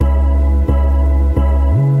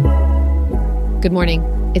Good morning.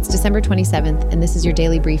 It's December 27th, and this is your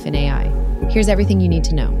daily brief in AI. Here's everything you need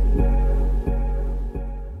to know.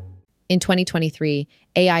 In 2023,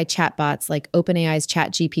 AI chatbots like OpenAI's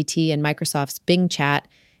ChatGPT and Microsoft's Bing Chat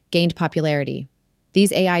gained popularity.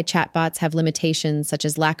 These AI chatbots have limitations such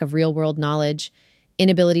as lack of real-world knowledge,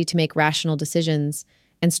 inability to make rational decisions,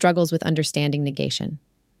 and struggles with understanding negation.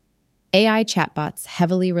 AI chatbots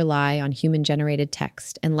heavily rely on human-generated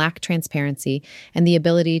text and lack transparency and the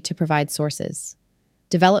ability to provide sources.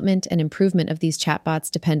 Development and improvement of these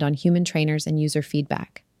chatbots depend on human trainers and user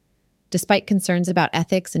feedback. Despite concerns about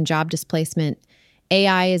ethics and job displacement,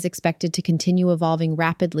 AI is expected to continue evolving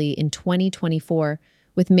rapidly in 2024,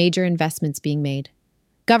 with major investments being made.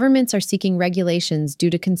 Governments are seeking regulations due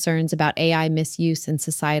to concerns about AI misuse and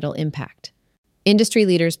societal impact. Industry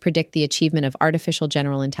leaders predict the achievement of artificial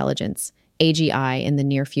general intelligence, AGI, in the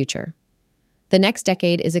near future. The next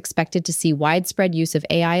decade is expected to see widespread use of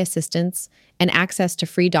AI assistants and access to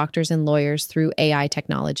free doctors and lawyers through AI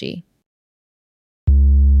technology.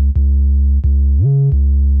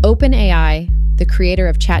 OpenAI, the creator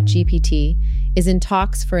of ChatGPT, is in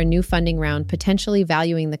talks for a new funding round, potentially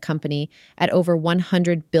valuing the company at over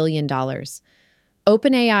 $100 billion.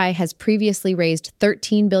 OpenAI has previously raised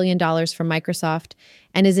 $13 billion from Microsoft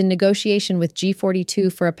and is in negotiation with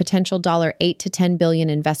G42 for a potential $8 to $10 billion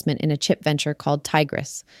investment in a chip venture called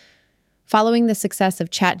Tigris. Following the success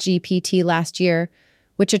of ChatGPT last year,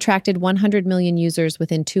 which attracted 100 million users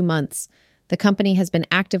within 2 months, the company has been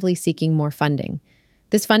actively seeking more funding.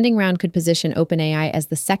 This funding round could position OpenAI as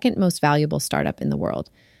the second most valuable startup in the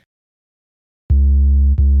world.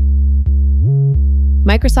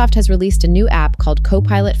 Microsoft has released a new app called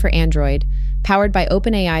Copilot for Android, powered by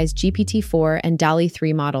OpenAI's GPT-4 and DALL-E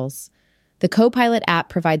 3 models. The Copilot app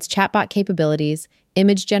provides chatbot capabilities,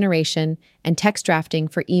 image generation, and text drafting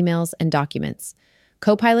for emails and documents.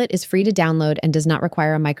 Copilot is free to download and does not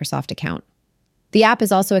require a Microsoft account. The app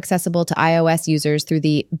is also accessible to iOS users through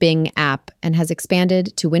the Bing app and has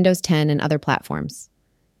expanded to Windows 10 and other platforms.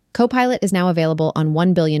 Copilot is now available on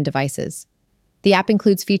 1 billion devices. The app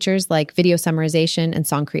includes features like video summarization and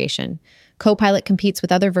song creation. Copilot competes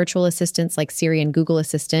with other virtual assistants like Siri and Google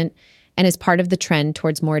Assistant and is part of the trend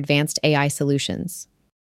towards more advanced AI solutions.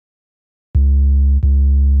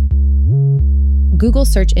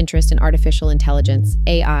 Google's search interest in artificial intelligence,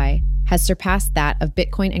 AI, has surpassed that of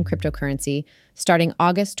Bitcoin and cryptocurrency starting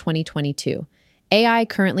August 2022. AI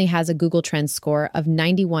currently has a Google Trends score of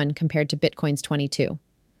 91 compared to Bitcoin's 22.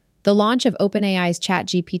 The launch of OpenAI's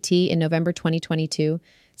ChatGPT in November 2022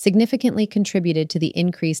 significantly contributed to the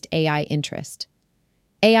increased AI interest.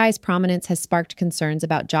 AI's prominence has sparked concerns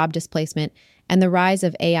about job displacement and the rise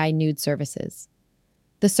of AI nude services.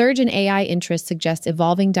 The surge in AI interest suggests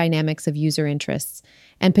evolving dynamics of user interests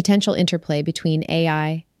and potential interplay between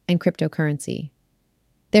AI and cryptocurrency.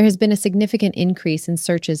 There has been a significant increase in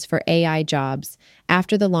searches for AI jobs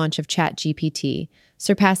after the launch of ChatGPT,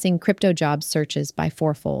 surpassing crypto jobs searches by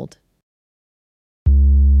 4-fold.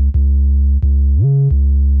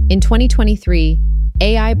 In 2023,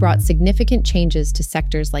 AI brought significant changes to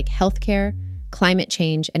sectors like healthcare, climate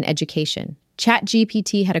change, and education.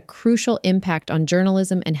 ChatGPT had a crucial impact on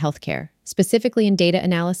journalism and healthcare, specifically in data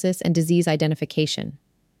analysis and disease identification.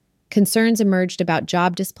 Concerns emerged about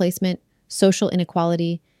job displacement, social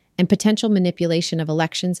inequality, and potential manipulation of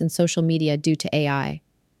elections and social media due to AI.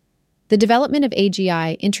 The development of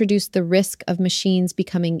AGI introduced the risk of machines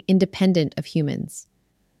becoming independent of humans.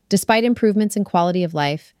 Despite improvements in quality of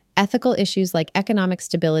life, ethical issues like economic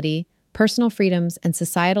stability, personal freedoms, and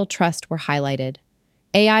societal trust were highlighted.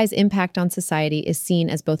 AI's impact on society is seen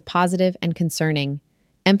as both positive and concerning,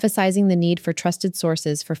 emphasizing the need for trusted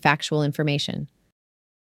sources for factual information.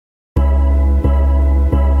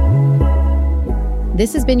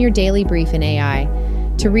 This has been your daily brief in AI.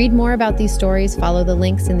 To read more about these stories, follow the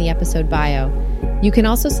links in the episode bio. You can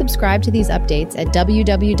also subscribe to these updates at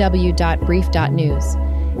www.brief.news.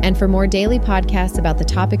 And for more daily podcasts about the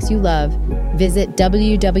topics you love, visit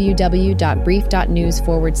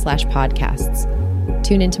www.brief.news/podcasts.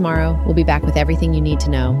 Tune in tomorrow. We'll be back with everything you need to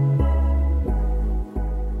know.